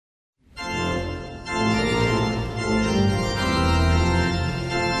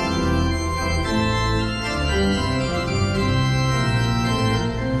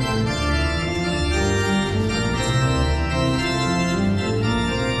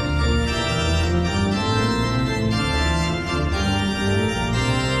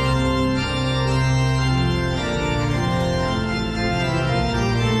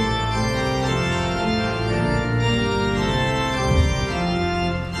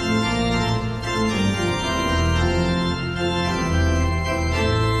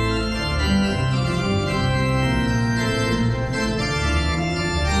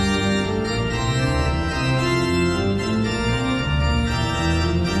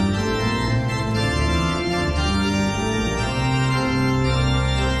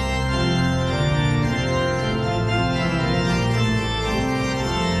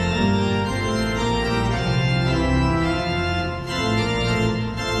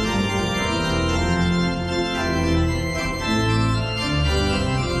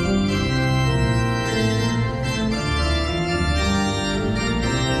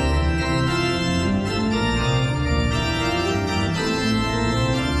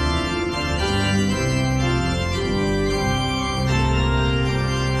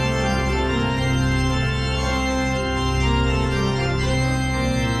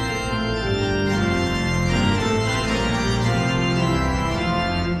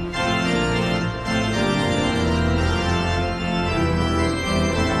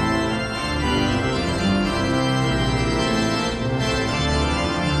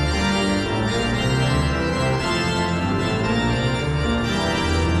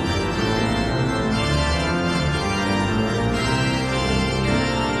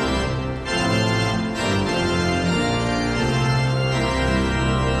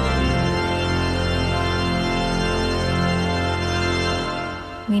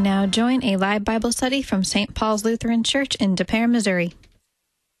now join a live Bible study from St. Paul's Lutheran Church in Des Peres, Missouri.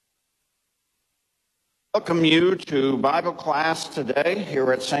 Welcome you to Bible class today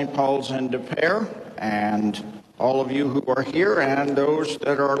here at St. Paul's in Des Peres, and all of you who are here and those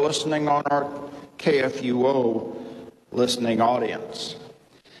that are listening on our KFUO listening audience.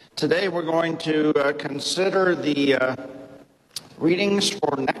 Today we're going to consider the readings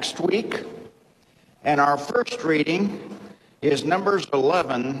for next week, and our first reading is Numbers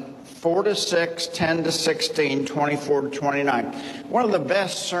 11, 4 to 6, 10 to 16, 24 to 29. One of the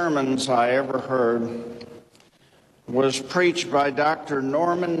best sermons I ever heard was preached by Dr.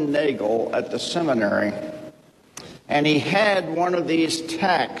 Norman Nagel at the seminary. And he had one of these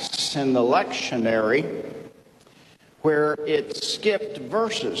texts in the lectionary where it skipped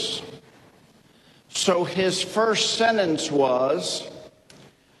verses. So his first sentence was,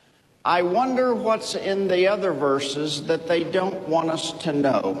 I wonder what's in the other verses that they don't want us to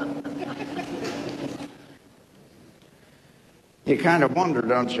know. You kind of wonder,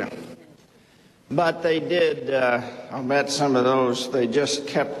 don't you? But they did, I met some of those, they just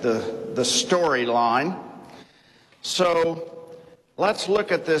kept the storyline. So let's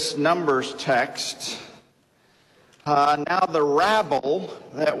look at this Numbers text. Now the rabble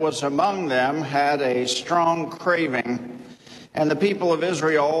that was among them had a strong craving, and the people of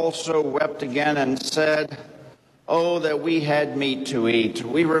Israel also wept again and said, oh, that we had meat to eat.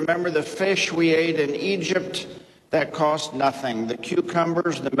 We remember the fish we ate in Egypt that cost nothing, the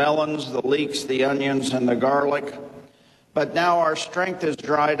cucumbers, the melons, the leeks, the onions, and the garlic. But now our strength is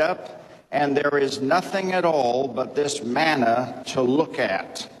dried up, and there is nothing at all but this manna to look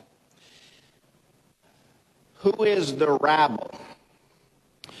at. Who is the rabble?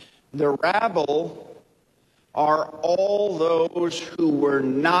 The rabble are all those who were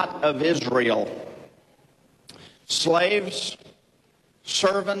not of Israel. Slaves,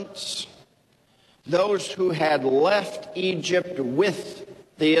 servants, those who had left Egypt with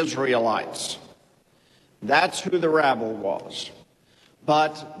the Israelites. That's who the rabble was.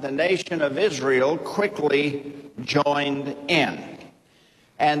 But the nation of Israel quickly joined in.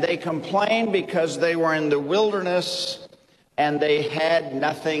 And they complained because they were in the wilderness and they had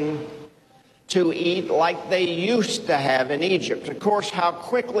nothing to eat like they used to have in Egypt. Of course, how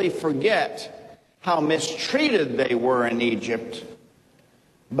quickly forget how mistreated they were in Egypt,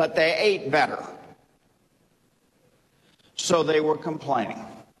 but they ate better. So they were complaining.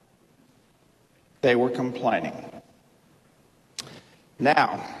 They were complaining.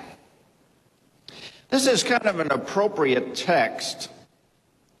 Now, this is kind of an appropriate text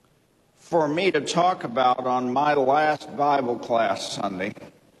for me to talk about on my last Bible class Sunday,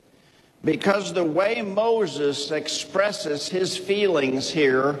 because the way Moses expresses his feelings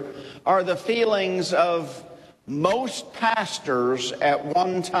here are the feelings of most pastors at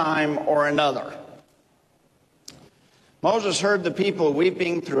one time or another. Moses heard the people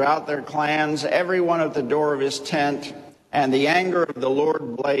weeping throughout their clans, everyone at the door of his tent, and the anger of the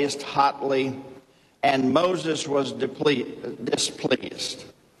Lord blazed hotly, and Moses was displeased.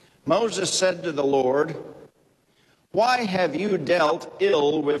 Moses said to the Lord, why have you dealt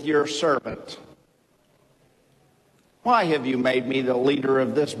ill with your servant? Why have you made me the leader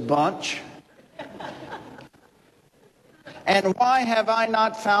of this bunch? And why have I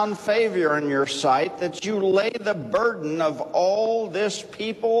not found favor in your sight that you lay the burden of all this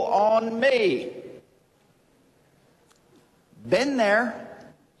people on me? Been there.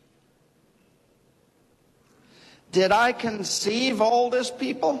 Did I conceive all this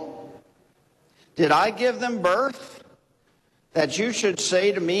people? Did I give them birth? That you should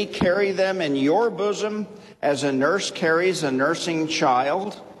say to me, carry them in your bosom as a nurse carries a nursing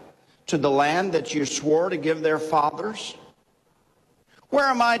child to the land that you swore to give their fathers? Where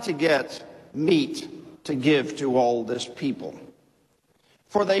am I to get meat to give to all this people?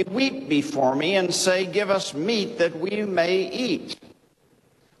 For they weep before me and say, give us meat that we may eat.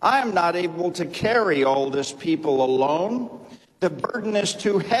 I am not able to carry all this people alone. The burden is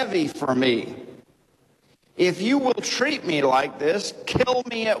too heavy for me. If you will treat me like this, kill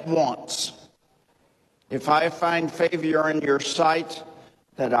me at once. If I find favor in your sight,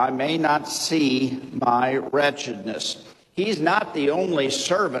 that I may not see my wretchedness. He's not the only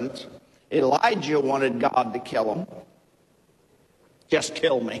servant. Elijah wanted God to kill him. Just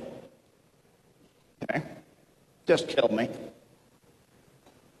kill me. Okay? Just kill me.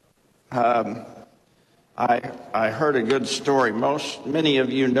 I heard a good story. Many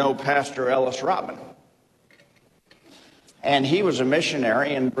of you know Pastor Ellis Robin. And he was a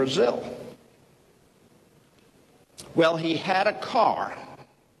missionary in Brazil. Well, he had a car,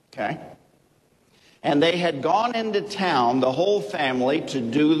 okay? And they had gone into town, the whole family, to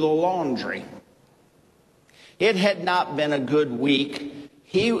do the laundry. It had not been a good week.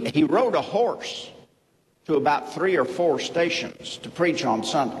 He rode a horse to about 3 or 4 stations to preach on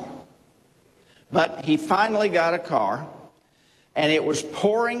Sunday. But he finally got a car, and it was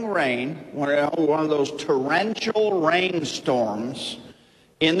pouring rain, one of those torrential rainstorms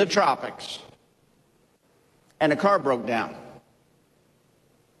in the tropics, and the car broke down.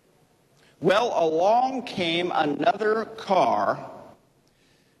 Well, along came another car,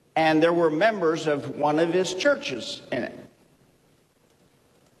 and there were members of one of his churches in it.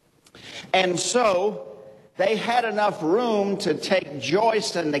 And so they had enough room to take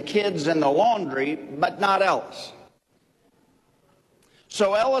Joyce and the kids in the laundry, but not Ellis.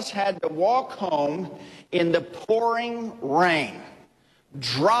 So Ellis had to walk home in the pouring rain,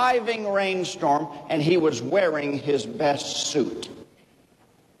 driving rainstorm, and he was wearing his best suit.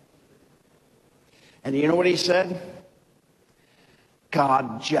 And you know what he said?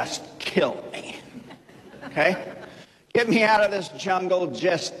 God, just kill me. Okay? Get me out of this jungle,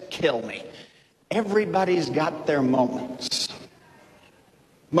 just kill me. Everybody's got their moments.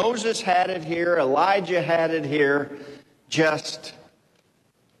 Moses had it here, Elijah had it here, just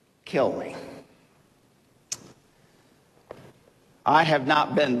kill me. I have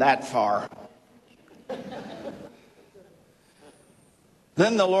not been that far.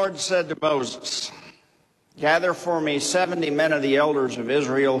 Then the Lord said to Moses, gather for me 70 men of the elders of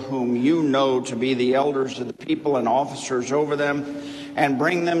Israel, whom you know to be the elders of the people and officers over them, and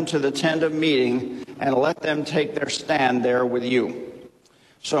bring them to the tent of meeting, and let them take their stand there with you.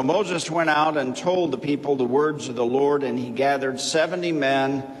 So Moses went out and told the people the words of the Lord, and he gathered 70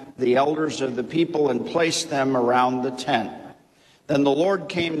 men, the elders of the people, and placed them around the tent. Then the Lord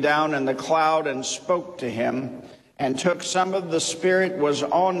came down in the cloud and spoke to him, and took some of the Spirit was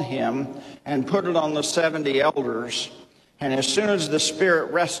on him, and put it on the 70 elders. And as soon as the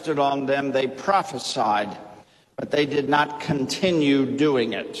Spirit rested on them, they prophesied, but they did not continue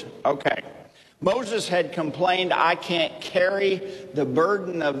doing it. Okay. Moses had complained, I can't carry the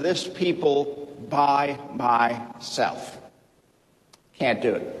burden of this people by myself. Can't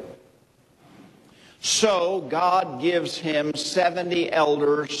do it. So God gives him 70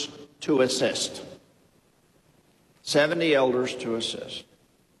 elders to assist. 70 elders to assist.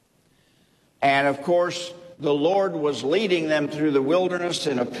 And of course, the Lord was leading them through the wilderness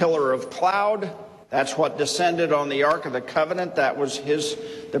in a pillar of cloud. That's what descended on the Ark of the Covenant. That was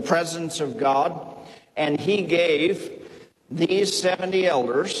the presence of God. And he gave these 70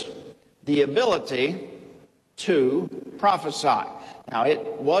 elders the ability to prophesy. Now, it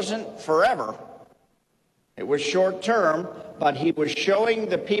wasn't forever. It was short term, but he was showing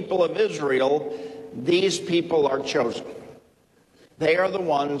the people of Israel, these people are chosen. They are the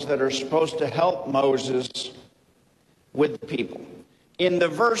ones that are supposed to help Moses with the people. In the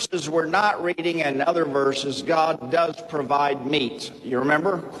verses we're not reading and other verses, God does provide meat. You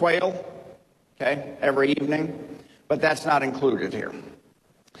remember quail? Okay, every evening. But that's not included here.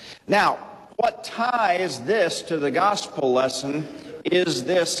 Now, what ties this to the gospel lesson is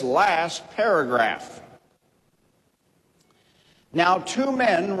this last paragraph. Now 2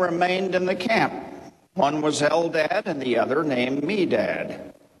 men remained in the camp. One was Eldad and the other named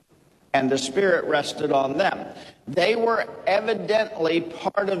Medad. And the Spirit rested on them. They were evidently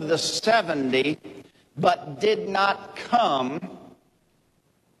part of the 70, but did not come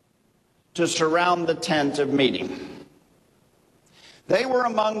to surround the tent of meeting. They were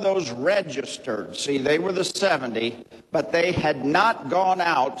among those registered. See, they were the 70, but they had not gone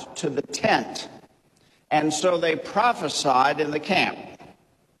out to the tent. And so they prophesied in the camp.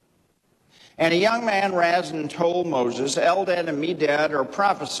 And a young man ran and told Moses, Eldad and Medad are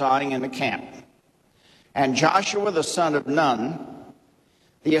prophesying in the camp. And Joshua the son of Nun,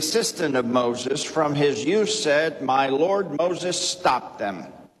 the assistant of Moses, from his youth said, my Lord Moses, stop them.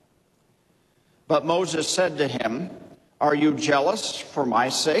 But Moses said to him, are you jealous for my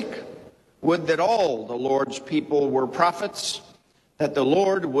sake? Would that all the Lord's people were prophets, that the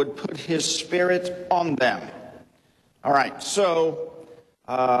Lord would put his Spirit on them. All right, so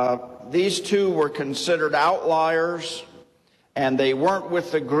these 2 were considered outliers, and they weren't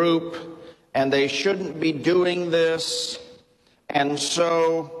with the group, and they shouldn't be doing this, and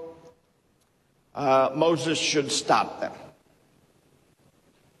so Moses should stop them.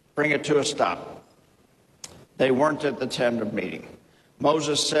 Bring it to a stop. They weren't at the tent of meeting.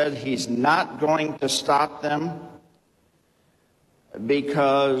 Moses said he's not going to stop them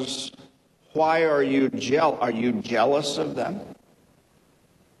because why are you jealous of them?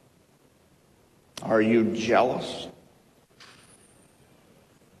 Are you jealous?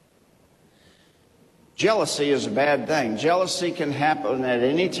 Jealousy is a bad thing. Jealousy can happen at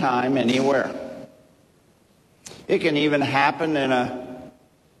any time, anywhere. It can even happen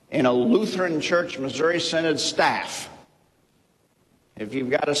in a Lutheran Church Missouri Synod staff. If you've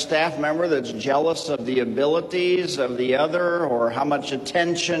got a staff member that's jealous of the abilities of the other or how much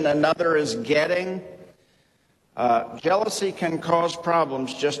attention another is getting, jealousy can cause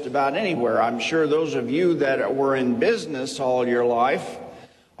problems just about anywhere. I'm sure those of you that were in business all your life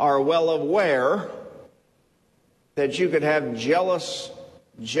are well aware that you could have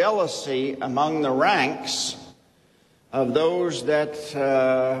jealousy among the ranks of those that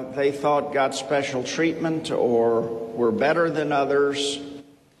they thought got special treatment or were better than others.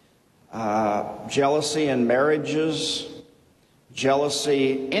 Jealousy in marriages,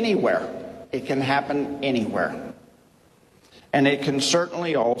 jealousy anywhere. It can happen anywhere. And it can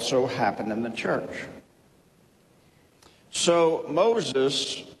certainly also happen in the church. So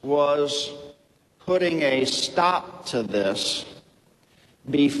Moses was putting a stop to this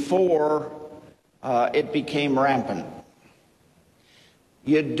before it became rampant.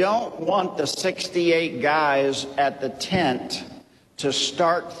 You don't want the 68 guys at the tent to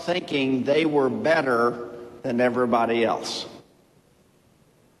start thinking they were better than everybody else.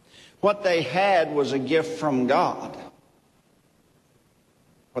 What they had was a gift from God.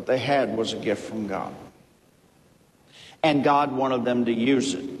 What they had was a gift from God. And God wanted them to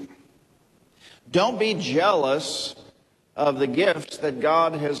use it. Don't be jealous of the gifts that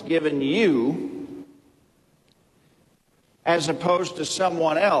God has given you as opposed to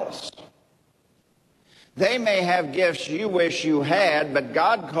someone else. They may have gifts you wish you had, but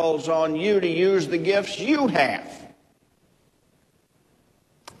God calls on you to use the gifts you have.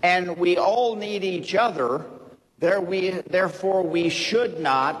 And we all need each other. Therefore, we should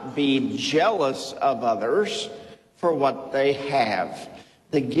not be jealous of others for what they have,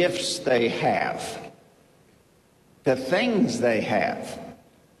 the gifts they have, the things they have,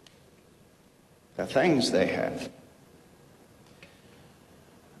 the things they have.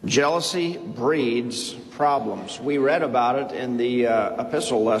 Jealousy breeds problems. We read about it in the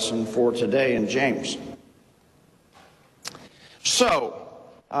epistle lesson for today in James. So,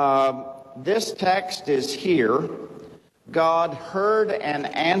 this text is here. God heard and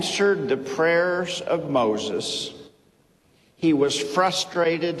answered the prayers of Moses. He was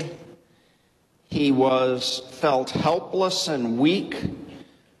frustrated. He felt helpless and weak.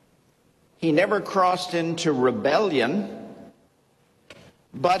 He never crossed into rebellion,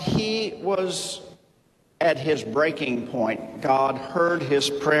 but he was at his breaking point. God heard his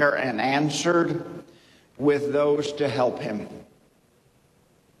prayer and answered with those to help him,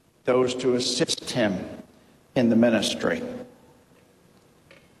 those to assist him in the ministry.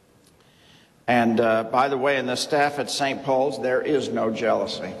 And by the way, in the staff at St. Paul's, there is no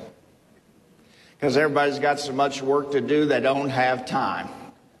jealousy, because everybody's got so much work to do they don't have time.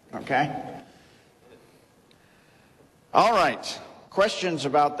 Okay? All right. Questions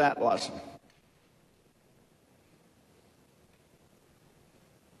about that lesson?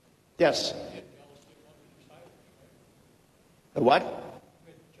 Yes? The what?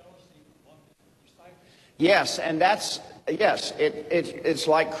 Yes, and it's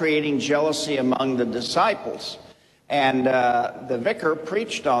like creating jealousy among the disciples. And the vicar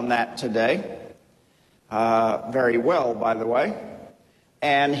preached on that today, very well, by the way.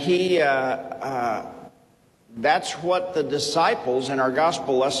 And that's what the disciples in our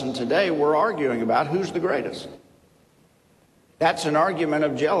gospel lesson today were arguing about. Who's the greatest? That's an argument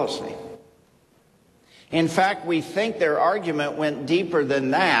of jealousy. In fact, we think their argument went deeper than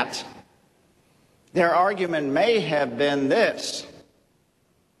that. Their argument may have been this.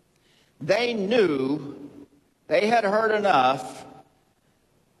 They knew, they had heard enough,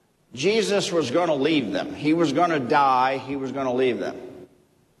 Jesus was going to leave them. He was going to die. He was going to leave them.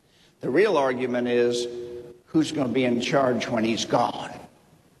 The real argument is, who's going to be in charge when he's gone?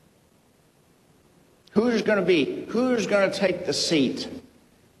 Who's going to take the seat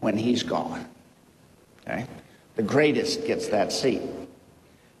when he's gone? Okay? The greatest gets that seat.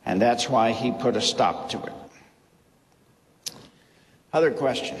 And that's why he put a stop to it. Other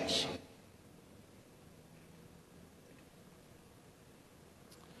questions?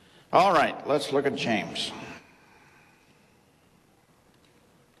 All right, let's look at James.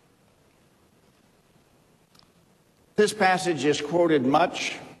 This passage is quoted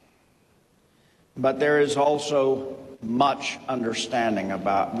much, but there is also much misunderstanding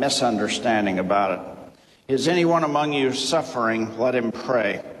about it. Is anyone among you suffering? Let him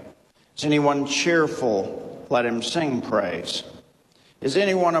pray. Is anyone cheerful? Let him sing praise. Is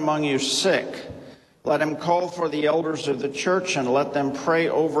anyone among you sick? Let him call for the elders of the church and let them pray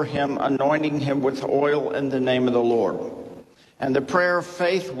over him, anointing him with oil in the name of the Lord. And the prayer of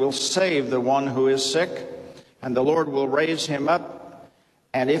faith will save the one who is sick, and the Lord will raise him up.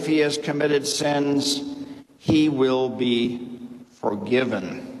 And if he has committed sins, he will be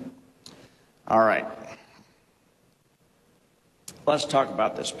forgiven. All right. Let's talk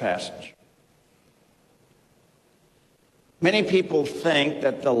about this passage. Many people think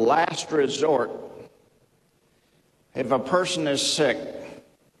that the last resort, if a person is sick,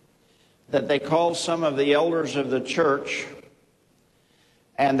 that they call some of the elders of the church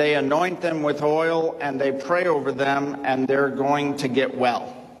and they anoint them with oil and they pray over them and they're going to get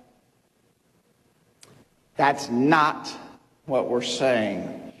well. That's not what we're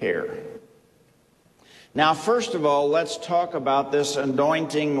saying here. Now, first of all, let's talk about this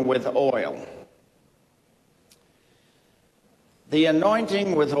anointing with oil. The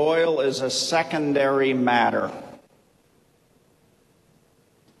anointing with oil is a secondary matter.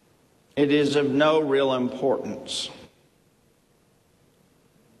 It is of no real importance.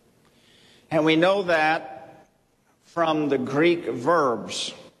 And we know that from the Greek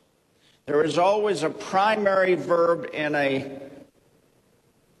verbs. There is always a primary verb in a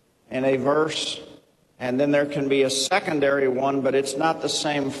verse, and then there can be a secondary one, but it's not the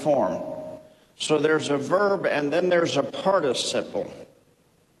same form. So there's a verb, and then there's a participle.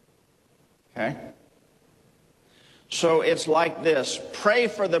 Okay? So it's like this. Pray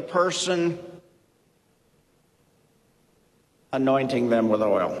for the person, anointing them with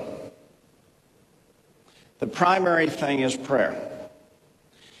oil. The primary thing is prayer.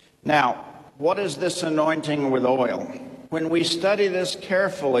 Now, what is this anointing with oil? When we study this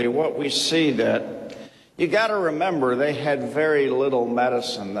carefully, what we see that you got to remember they had very little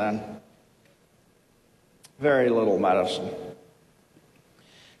medicine then. Very little medicine.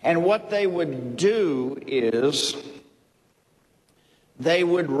 And what they would do is they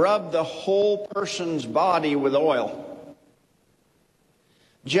would rub the whole person's body with oil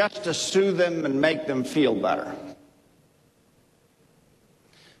just to soothe them and make them feel better.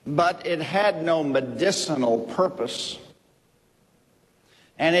 But it had no medicinal purpose.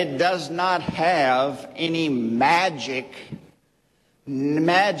 And it does not have any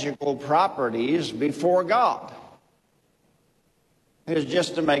magical properties before God. It was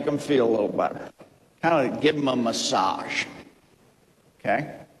just to make them feel a little better. Kind of give them a massage.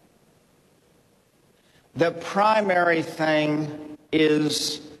 Okay? The primary thing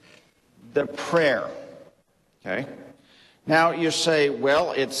is the prayer. Okay? Now you say,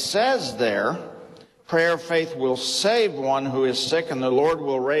 well, it says there, prayer of faith will save one who is sick and the Lord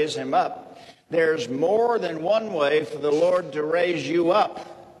will raise him up. There's more than one way for the Lord to raise you up.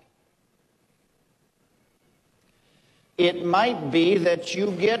 It might be that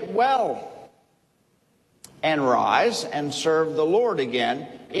you get well and rise and serve the Lord again.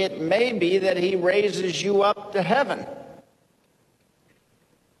 It may be that he raises you up to heaven.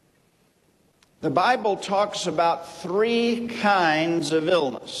 The Bible talks about 3 kinds of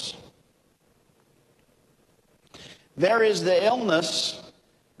illness. There is the illness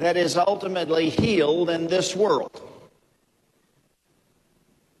that is ultimately healed in this world.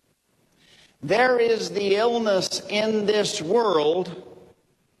 There is the illness in this world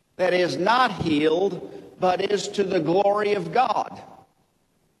that is not healed, but is to the glory of God.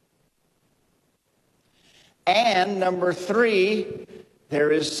 And number 3, there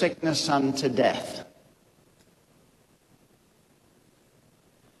is sickness unto death.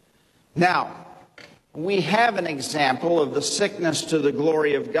 Now, we have an example of the sickness to the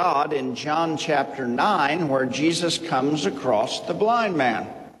glory of God in John chapter 9, where Jesus comes across the blind man.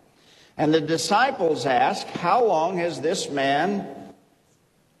 And the disciples ask, how long has this man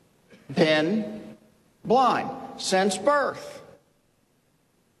been blind? Since birth.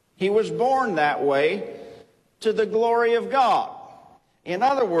 He was born that way to the glory of God. In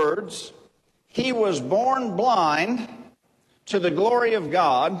other words, he was born blind to the glory of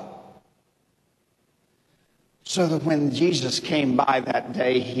God, so that when Jesus came by that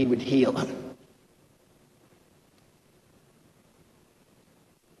day, he would heal him.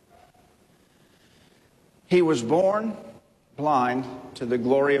 He was born blind to the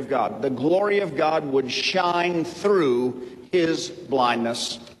glory of God. The glory of God would shine through his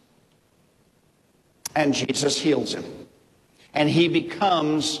blindness, and Jesus heals him. And he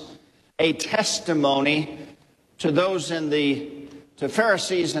becomes a testimony to those to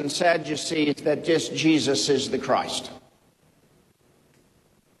Pharisees and Sadducees that just Jesus is the Christ.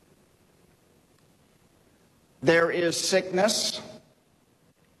 There is sickness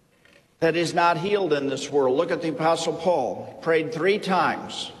that is not healed in this world. Look at the Apostle Paul. He prayed 3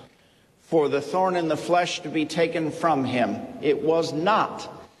 times for the thorn in the flesh to be taken from him. It was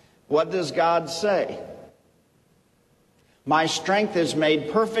not. What does God say? My strength is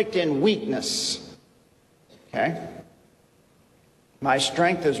made perfect in weakness. Okay? My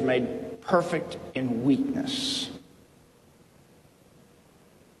strength is made perfect in weakness.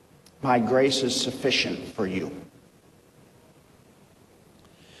 My grace is sufficient for you.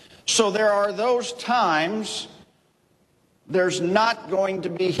 So there are those times there's not going to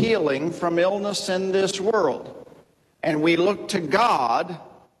be healing from illness in this world. And we look to God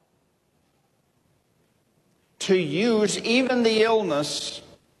to use even the illness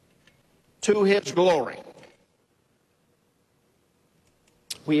to his glory.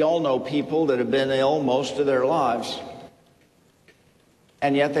 We all know people that have been ill most of their lives,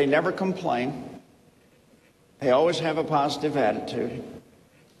 and yet they never complain. They always have a positive attitude.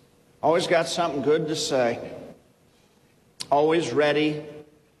 Always got something good to say. Always ready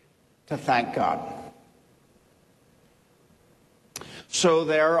to thank God. So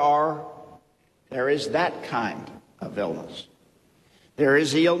there is that kind of illness. There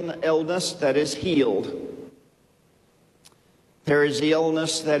is illness that is healed. There is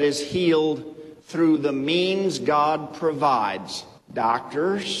illness that is healed through the means God provides.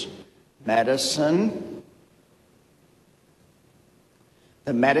 Doctors, medicine,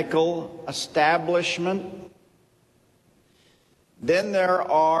 the medical establishment. Then there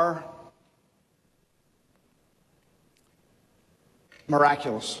are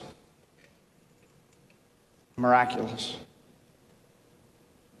miraculous.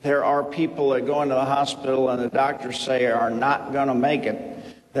 There are people that go into the hospital and the doctors say are not going to make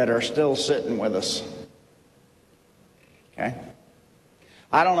it, that are still sitting with us. Okay?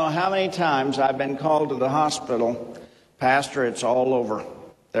 I don't know how many times I've been called to the hospital, Pastor, it's all over.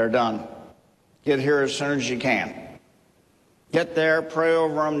 They're done. Get here as soon as you can. Get there, pray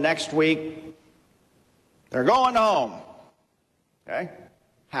over them. Next week, they're going home. Okay?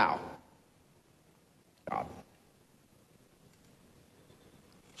 How? God.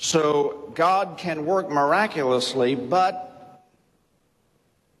 So God can work miraculously, but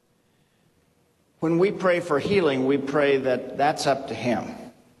when we pray for healing, we pray that that's up to him.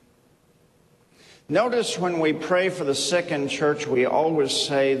 Notice when we pray for the sick in church, we always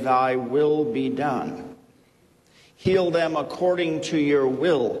say, thy will be done. Heal them according to your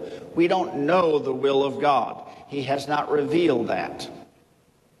will. We don't know the will of God. He has not revealed that.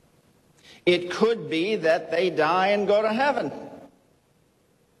 It could be that they die and go to heaven.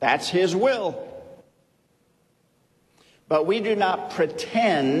 That's his will. But we do not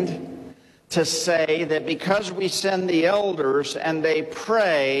pretend to say that because we send the elders and they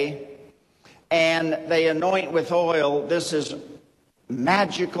pray and they anoint with oil, this is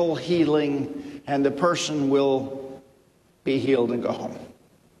magical healing and the person will be healed and go home.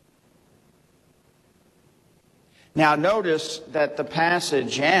 Now notice that the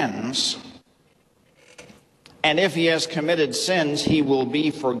passage ends, and if he has committed sins, he will be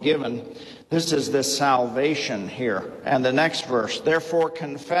forgiven. This is the salvation here. And the next verse, therefore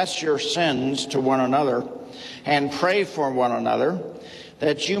confess your sins to one another and pray for one another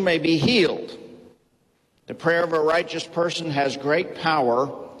that you may be healed. The prayer of a righteous person has great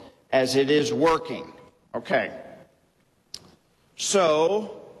power as it is working. Okay.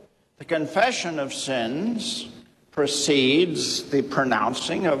 So, the confession of sins precedes the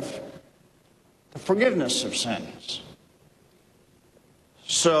pronouncing of the forgiveness of sins.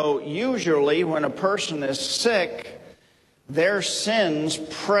 So usually when a person is sick, their sins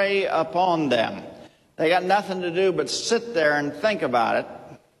prey upon them. They got nothing to do but sit there and think about it.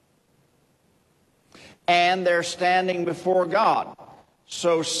 And they're standing before God.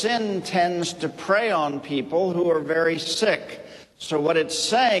 So sin tends to prey on people who are very sick. So what it's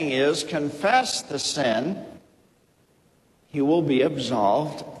saying is, confess the sin, you will be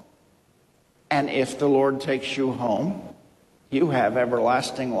absolved. And if the Lord takes you home, you have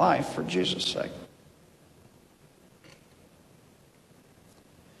everlasting life for Jesus' sake.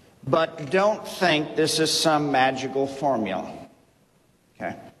 But don't think this is some magical formula.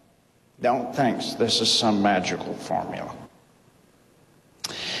 Okay? Don't think this is some magical formula.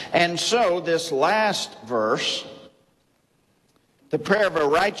 And so this last verse, the prayer of a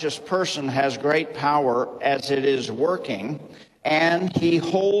righteous person has great power as it is working, and he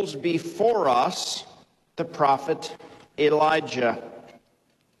holds before us the prophet Elijah.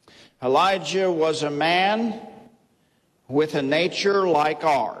 Elijah was a man with a nature like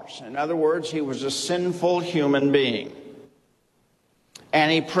ours. In other words, he was a sinful human being.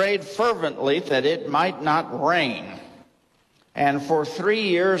 And he prayed fervently that it might not rain. And for 3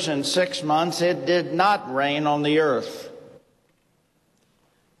 years and 6 months it did not rain on the earth.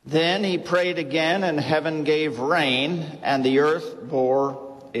 Then he prayed again, and heaven gave rain, and the earth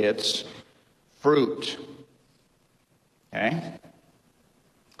bore its fruit. Okay?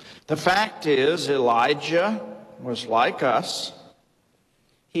 The fact is, Elijah was like us.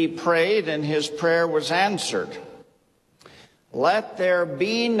 He prayed, and his prayer was answered. Let there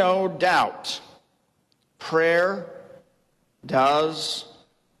be no doubt. Prayer does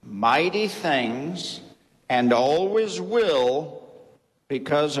mighty things and always will,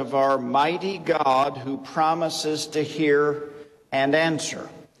 because of our mighty God who promises to hear and answer.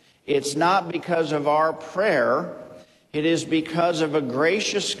 It's not because of our prayer. It is because of a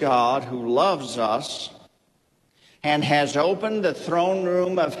gracious God who loves us and has opened the throne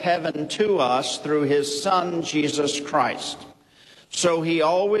room of heaven to us through his Son, Jesus Christ. So he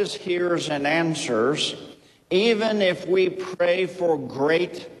always hears and answers, even if we pray for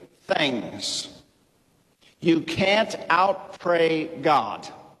great things. You can't out-pray God.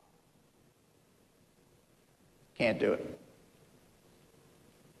 Can't do it.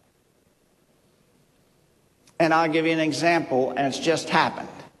 And I'll give you an example, and it's just happened.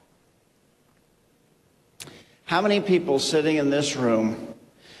 How many people sitting in this room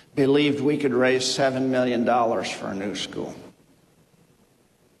believed we could raise $7 million for a new school?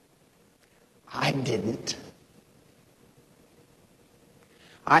 I didn't.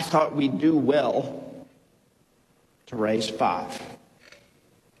 I thought we'd do well to raise 5.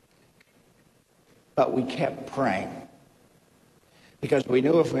 But we kept praying, because we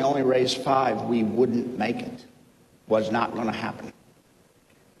knew if we only raised 5, we wouldn't make it. Was not going to happen.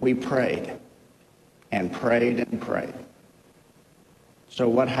 We prayed and prayed and prayed. So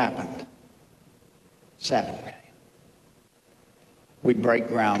what happened? 7 million. We break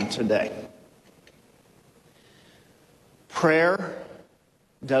ground today. Prayer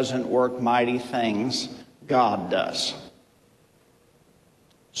doesn't work mighty things. God does.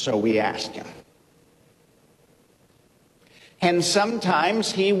 So we ask him. And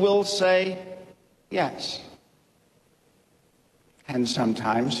sometimes he will say yes. And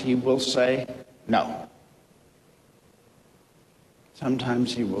sometimes he will say no.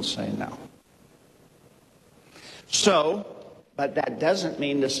 Sometimes he will say no. So, but that doesn't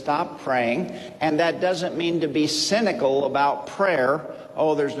mean to stop praying, and that doesn't mean to be cynical about prayer.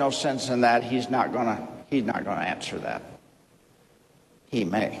 Oh, there's no sense in that. He's not going to answer that. He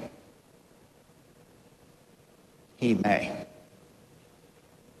may. He may.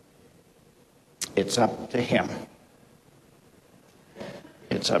 It's up to him.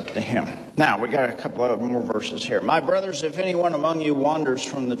 It's up to him. Now, we got a couple of more verses here. My brothers, if anyone among you wanders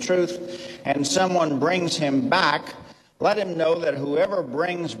from the truth and someone brings him back, let him know that whoever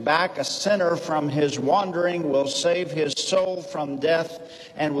brings back a sinner from his wandering will save his soul from death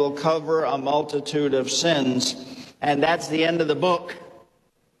and will cover a multitude of sins. And that's the end of the book.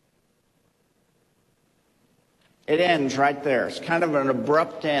 It ends right there. It's kind of an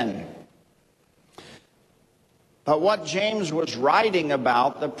abrupt end. But what James was writing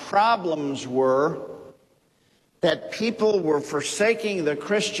about, the problems were that people were forsaking the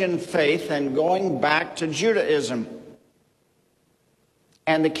Christian faith and going back to Judaism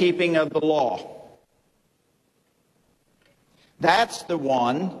and the keeping of the law. That's the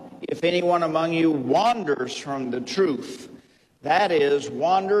one, if anyone among you wanders from the truth, that is,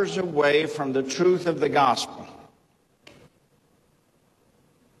 wanders away from the truth of the gospel,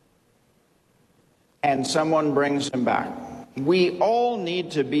 and someone brings him back. We all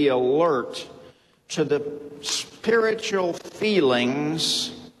need to be alert to the spiritual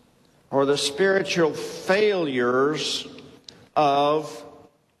feelings or the spiritual failures of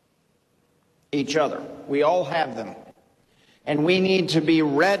each other. We all have them. And we need to be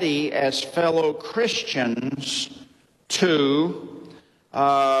ready as fellow Christians to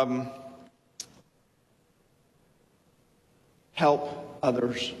help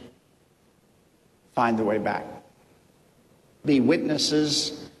others find the way back. Be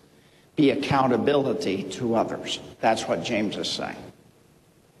witnesses, be accountability to others. That's what James is saying.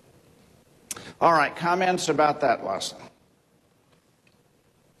 All right, comments about that lesson?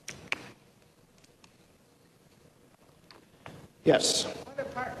 Yes? What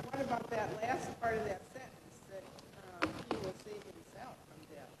about that last part of that sentence, that he will save himself from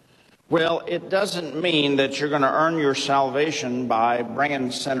death? Well, it doesn't mean that you're going to earn your salvation by bringing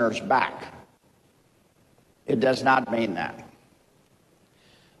sinners back. It does not mean that.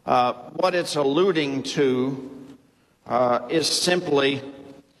 What it's alluding to is simply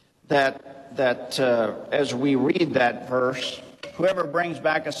that as we read that verse, whoever brings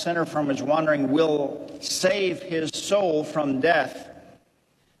back a sinner from his wandering will save his soul from death.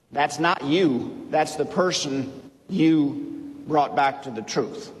 That's not you. That's the person you brought back to the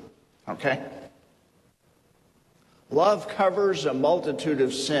truth. Okay? Love covers a multitude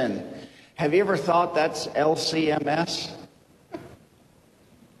of sin. Have you ever thought that's LCMS?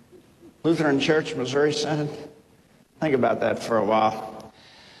 Lutheran Church, Missouri Synod? Think about that for a while.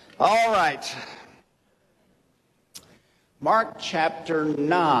 All right. Mark chapter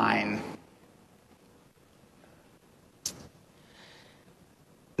 9.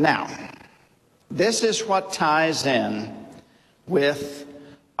 Now, this is what ties in with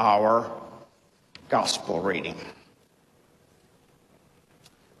our gospel reading.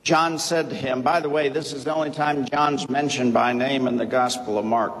 John said to him, by the way, this is the only time John's mentioned by name in the Gospel of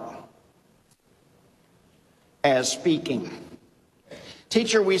Mark, as speaking.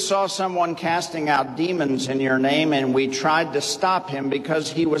 Teacher, we saw someone casting out demons in your name, and we tried to stop him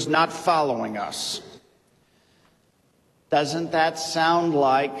because he was not following us. Doesn't that sound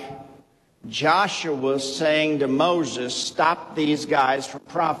like Joshua saying to Moses, stop these guys from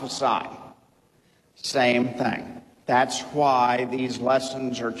prophesying? Same thing. That's why these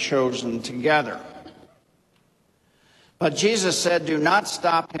lessons are chosen together. But Jesus said, do not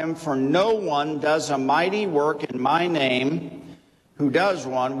stop him, for no one does a mighty work in my name who does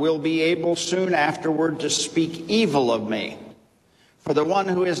one will be able soon afterward to speak evil of me. For the one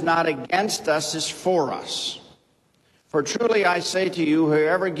who is not against us is for us. For truly I say to you,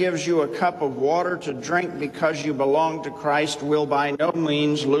 whoever gives you a cup of water to drink because you belong to Christ will by no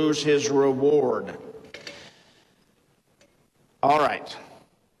means lose his reward. All right.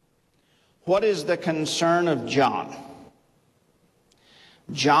 What is the concern of John?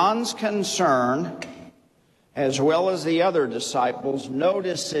 John's concern, as well as the other disciples,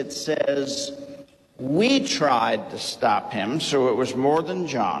 notice it says, we tried to stop him, so it was more than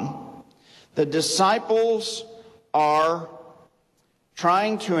John. The disciples are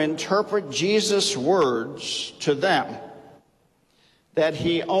trying to interpret Jesus' words to them, that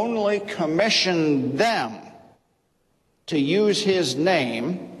he only commissioned them to use his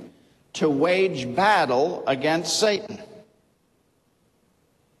name to wage battle against Satan.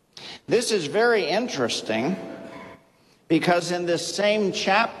 This is very interesting because in this same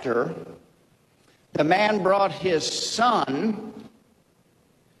chapter, the man brought his son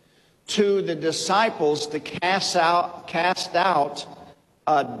to the disciples to cast out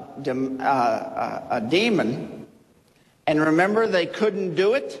a demon. And remember, they couldn't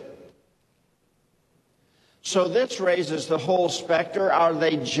do it. So this raises the whole specter. Are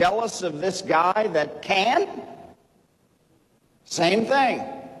they jealous of this guy that can? Same thing.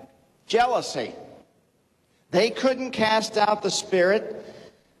 Jealousy. They couldn't cast out the spirit.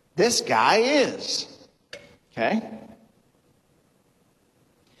 This guy is. Okay?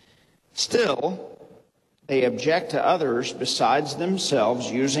 Still, they object to others besides themselves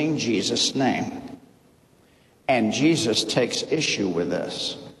using Jesus' name. And Jesus takes issue with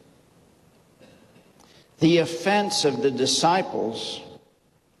this. The offense of the disciples,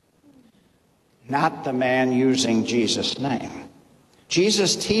 not the man using Jesus' name.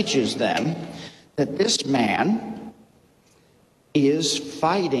 Jesus teaches them that this man is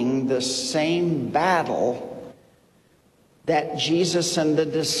fighting the same battle that Jesus and the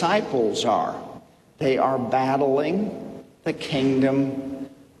disciples are. They are battling the kingdom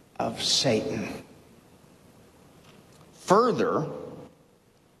of Satan. Further,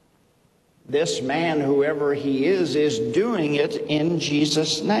 this man, whoever he is doing it in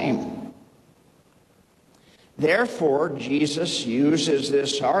Jesus' name. Therefore, Jesus uses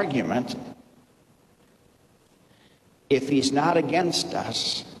this argument. If he's not against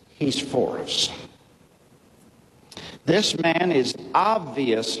us, he's for us. This man is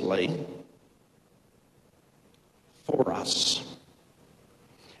obviously for us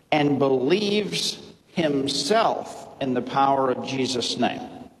and believes himself in the power of Jesus' name.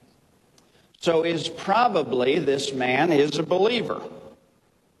 So is probably this man is a believer.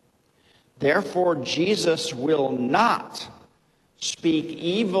 Therefore, Jesus will not speak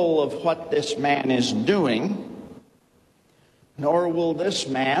evil of what this man is doing, nor will this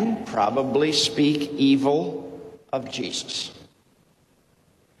man probably speak evil of Jesus.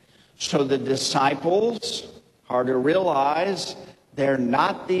 So the disciples are to realize they're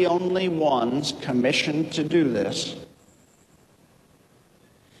not the only ones commissioned to do this,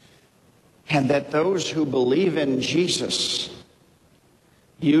 and that those who believe in Jesus,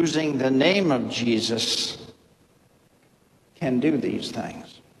 using the name of Jesus, can do these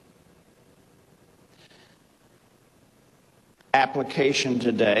things. Application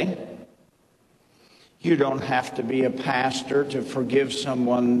today. You don't have to be a pastor to forgive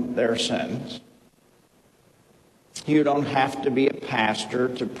someone their sins. You don't have to be a pastor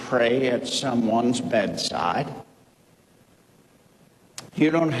to pray at someone's bedside. You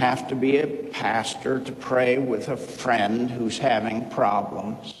don't have to be a pastor to pray with a friend who's having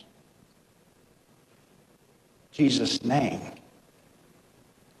problems. Jesus' name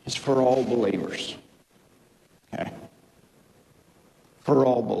is for all believers. Okay? For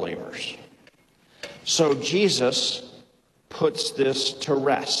all believers. So Jesus puts this to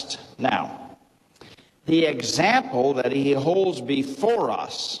rest. Now, the example that he holds before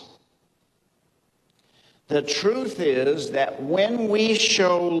us, the truth is that when we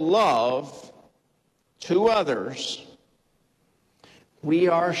show love to others, we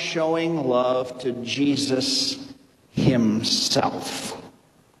are showing love to Jesus himself.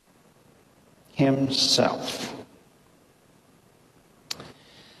 Himself.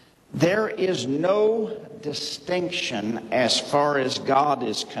 There is no distinction as far as God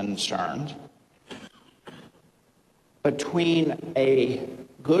is concerned between a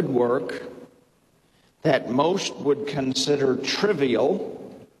good work that most would consider trivial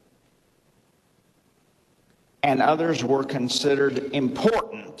and others were considered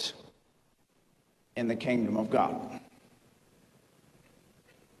important in the kingdom of God.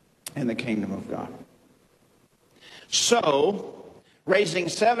 In the kingdom of God. So, raising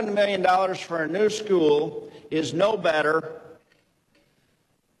 $7 million for a new school is no better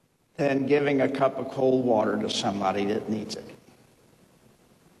than giving a cup of cold water to somebody that needs it.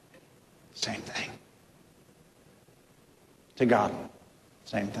 Same thing. To God,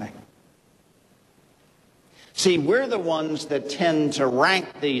 same thing. See, we're the ones that tend to rank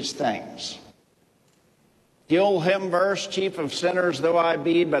these things. The old hymn verse, chief of sinners though I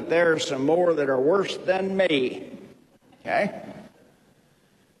be, but there are some more that are worse than me. Okay?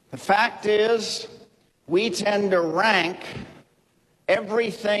 The fact is, we tend to rank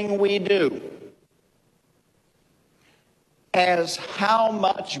everything we do as how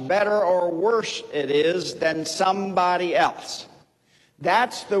much better or worse it is than somebody else.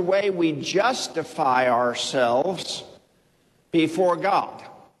 That's the way we justify ourselves before God.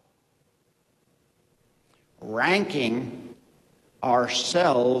 Ranking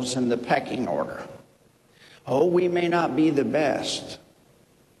ourselves in the pecking order. Oh, we may not be the best.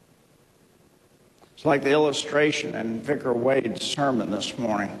 It's like the illustration in Vicar Wade's sermon this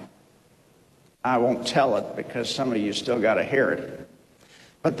morning. I won't tell it because some of you still got to hear it.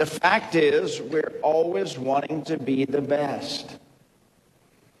 But the fact is, we're always wanting to be the best.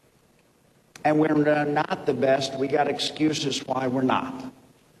 And when we're not the best, we got excuses why we're not.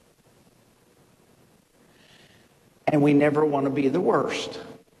 And we never want to be the worst.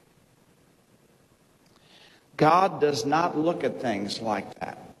 God does not look at things like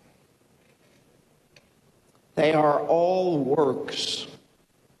that. They are all works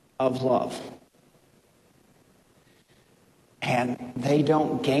of love. And they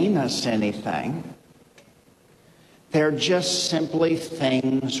don't gain us anything. They're just simply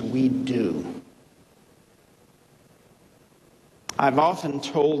things we do. I've often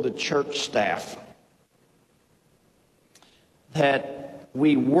told the church staff that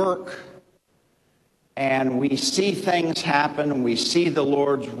we work and we see things happen, we see the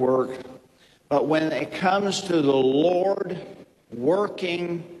Lord's work, but when it comes to the Lord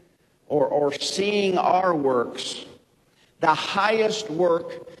working or seeing our works, the highest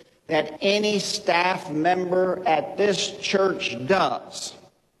work that any staff member at this church does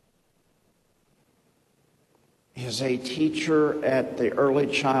is a teacher at the early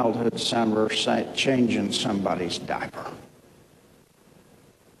childhood center changing somebody's diaper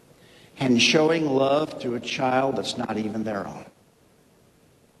and showing love to a child that's not even their own.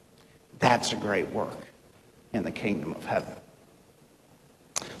 That's a great work in the kingdom of heaven.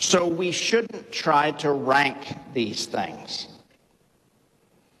 So we shouldn't try to rank these things.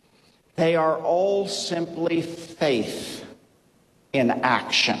 They are all simply faith in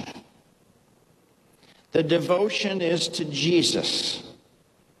action. The devotion is to Jesus.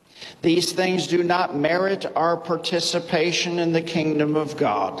 These things do not merit our participation in the kingdom of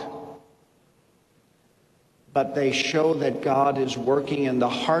God, but they show that God is working in the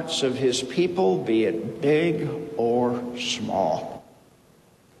hearts of his people, be it big or small.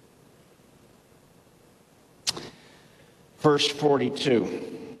 Verse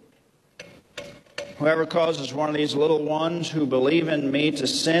 42. Whoever causes one of these little ones who believe in me to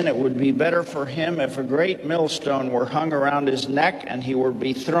sin, it would be better for him if a great millstone were hung around his neck and he were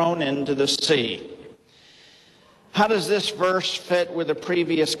be thrown into the sea. How does this verse fit with the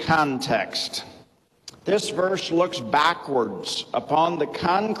previous context? This verse looks backwards upon the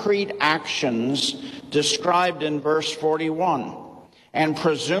concrete actions described in verse 41, and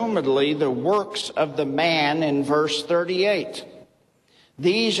presumably the works of the man in verse 38.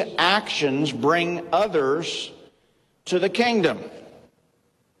 These actions bring others to the kingdom.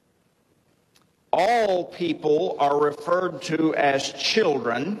 all people are referred to as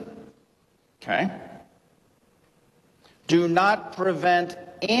children, okay, do not prevent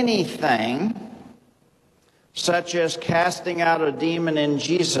anything such as casting out a demon in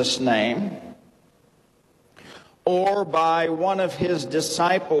Jesus' name, or by one of his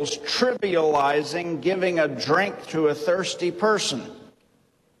disciples trivializing giving a drink to a thirsty person.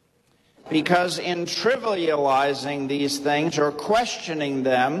 Because in trivializing these things or questioning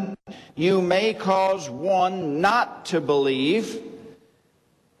them, you may cause one not to believe,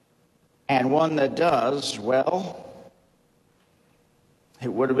 and one that does, well,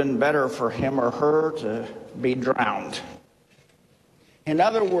 it would have been better for him or her to be drowned. In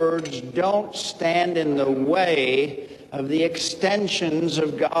other words, don't stand in the way of the extensions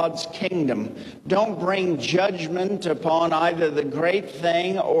of God's kingdom. Don't bring judgment upon either the great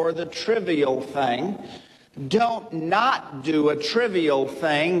thing or the trivial thing. Don't not do a trivial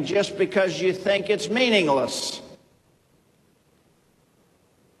thing just because you think it's meaningless.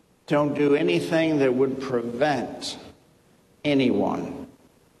 Don't do anything that would prevent anyone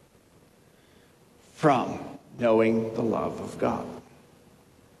from knowing the love of God.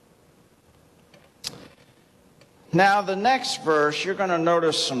 Now, the next verse, you're going to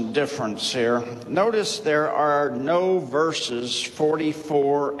notice some difference here. Notice there are no verses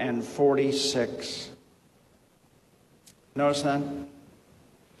 44 and 46. Notice that?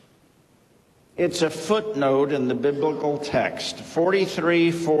 It's a footnote in the biblical text,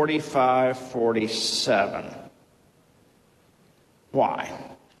 43, 45, 47. Why?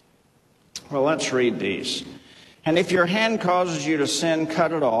 Well, let's read these. And if your hand causes you to sin,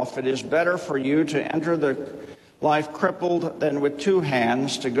 cut it off. It is better for you to enter the life crippled than with two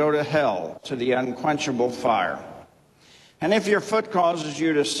hands to go to hell, to the unquenchable fire. And if your foot causes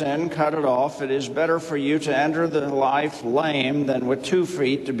you to sin, cut it off. It is better for you to enter the life lame than with 2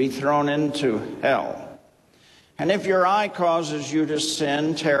 feet to be thrown into hell. And if your eye causes you to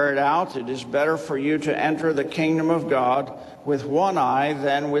sin, tear it out. It is better for you to enter the kingdom of God with 1 eye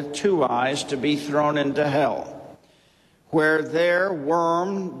than with 2 eyes to be thrown into hell, where their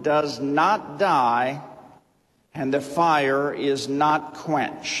worm does not die and the fire is not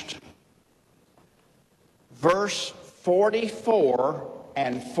quenched. Verse 44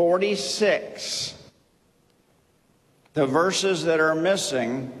 and 46, the verses that are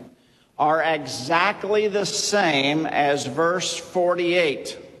missing, are exactly the same as verse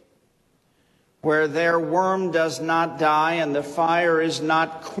 48, where their worm does not die and the fire is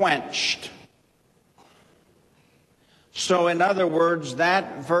not quenched. So in other words,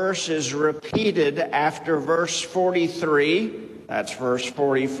 that verse is repeated after verse 43, that's verse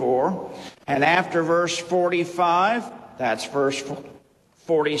 44, and after verse 45, that's verse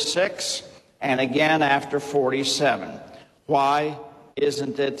 46, and again after 47. Why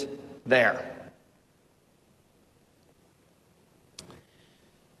isn't it there?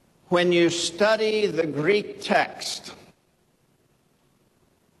 When you study the Greek text,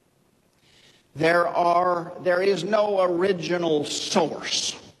 there is no original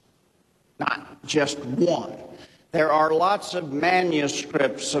source, not just one. There are lots of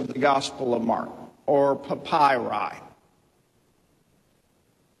manuscripts of the Gospel of Mark, or papyri.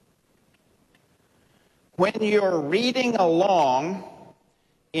 When you're reading along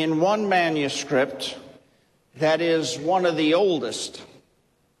in one manuscript that is one of the oldest,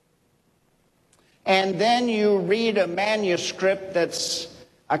 and then you read a manuscript that's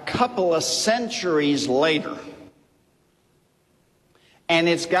a couple of centuries later, and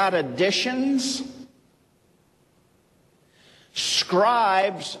it's got additions,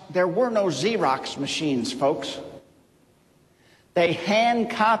 scribes, there were no Xerox machines, folks. They hand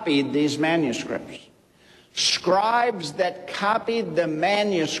copied these manuscripts. Scribes that copied the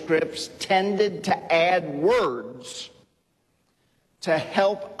manuscripts tended to add words to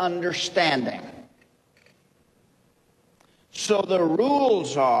help understanding. So the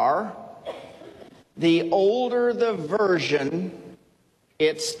rules are, the older the version,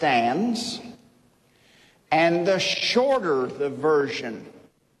 it stands, and the shorter the version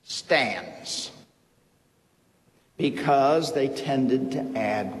stands, because they tended to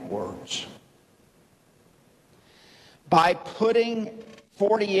add words. By putting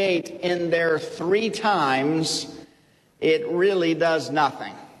 48 in there 3 times, it really does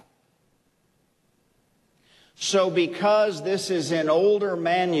nothing. So because this is in older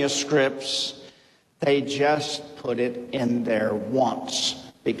manuscripts, they just put it in there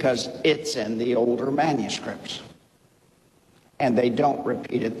once, because it's in the older manuscripts. And they don't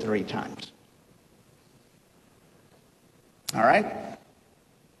repeat it 3 times. All right?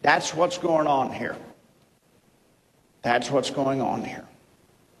 That's what's going on here. That's what's going on here.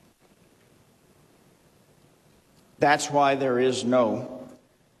 That's why there is no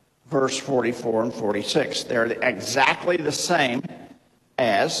verse 44 and 46. They're exactly the same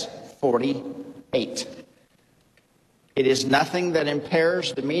as 48. It is nothing that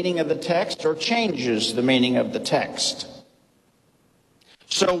impairs the meaning of the text or changes the meaning of the text.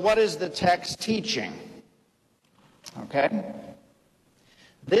 So what is the text teaching? Okay?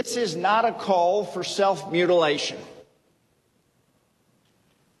 This is not a call for self-mutilation.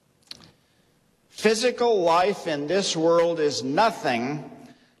 Physical life in this world is nothing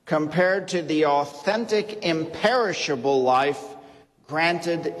compared to the authentic, imperishable life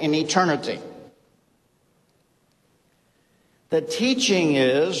granted in eternity. The teaching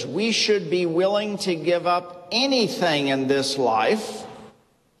is we should be willing to give up anything in this life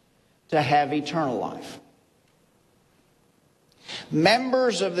to have eternal life.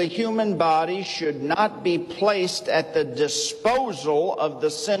 Members of the human body should not be placed at the disposal of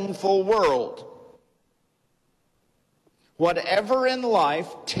the sinful world. Whatever in life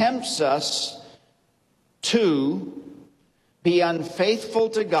tempts us to be unfaithful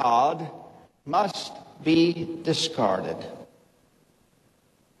to God must be discarded.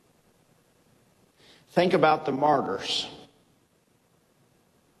 Think about the martyrs.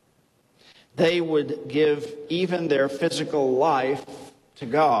 They would give even their physical life to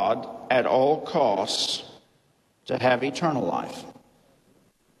God at all costs to have eternal life.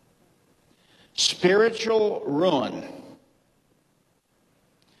 Spiritual ruin,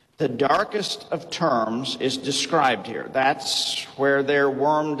 the darkest of terms, is described here. That's where their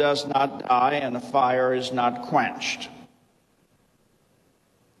worm does not die and the fire is not quenched.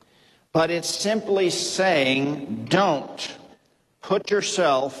 But it's simply saying, don't put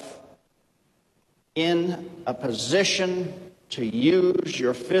yourself in a position to use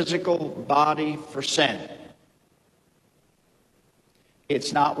your physical body for sin.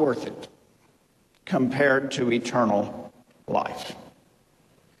 It's not worth it compared to eternal life.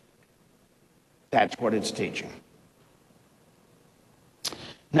 That's what it's teaching.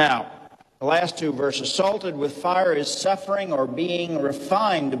 Now, the last two verses. Salted with fire is suffering or being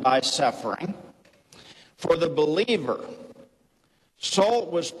refined by suffering. For the believer,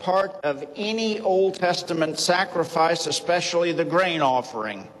 salt was part of any Old Testament sacrifice, especially the grain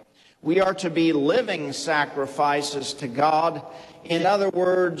offering. We are to be living sacrifices to God. In other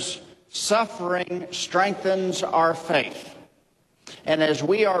words, suffering strengthens our faith. And as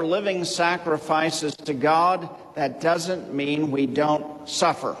we are living sacrifices to God, that doesn't mean we don't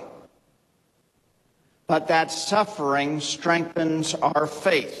suffer. But that suffering strengthens our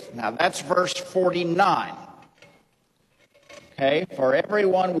faith. Now that's verse 49. Okay, for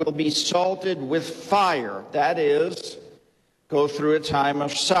everyone will be salted with fire. That is, go through a time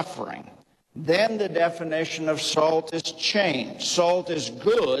of suffering. Then the definition of salt is changed. Salt is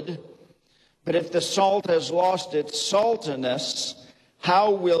good, but if the salt has lost its saltiness,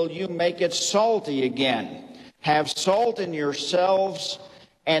 how will you make it salty again? Have salt in yourselves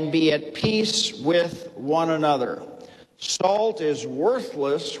and be at peace with one another. Salt is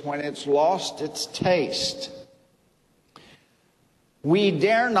worthless when it's lost its taste. We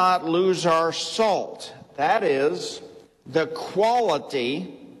dare not lose our salt. That is, the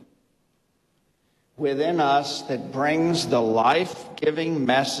quality within us that brings the life-giving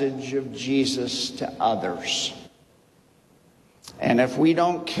message of Jesus to others. And if we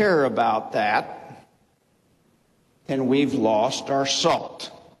don't care about that, then we've lost our salt.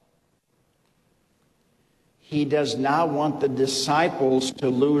 He does not want the disciples to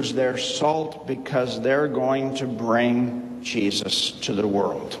lose their salt because they're going to bring Jesus to the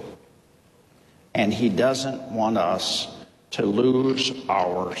world. And he doesn't want us to lose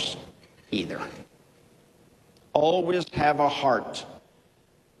ours either. Always have a heart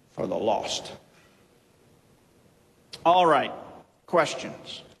for the lost. All right,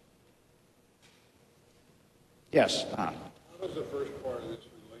 questions? Yes, Don. How does the first part of this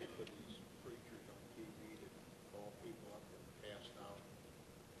relate to these preachers on TV that call people up and cast out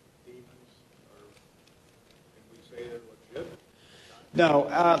demons? Or can we say they're legit? No,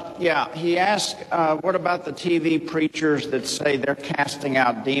 he asked, what about the TV preachers that say they're casting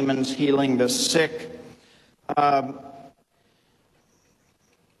out demons, healing the sick?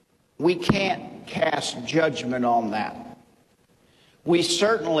 We can't cast judgment on that. We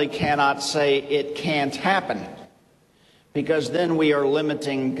certainly cannot say it can't happen, because then we are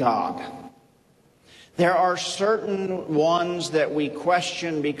limiting God. There are certain ones that we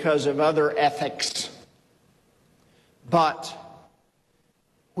question because of other ethics, but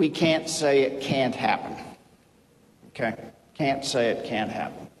we can't say it can't happen. Okay? Can't say it can't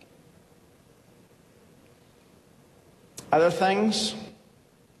happen. Other things?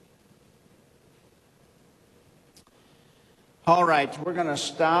 All right, we're going to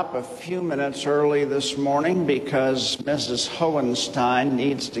stop a few minutes early this morning because Mrs. Hohenstein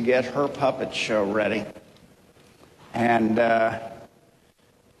needs to get her puppet show ready. And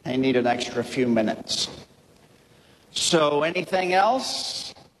they need an extra few minutes. So anything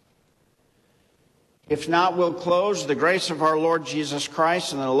else? If not, we'll close. The grace of our Lord Jesus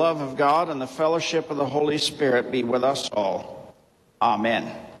Christ and the love of God and the fellowship of the Holy Spirit be with us all.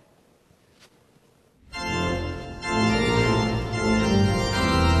 Amen.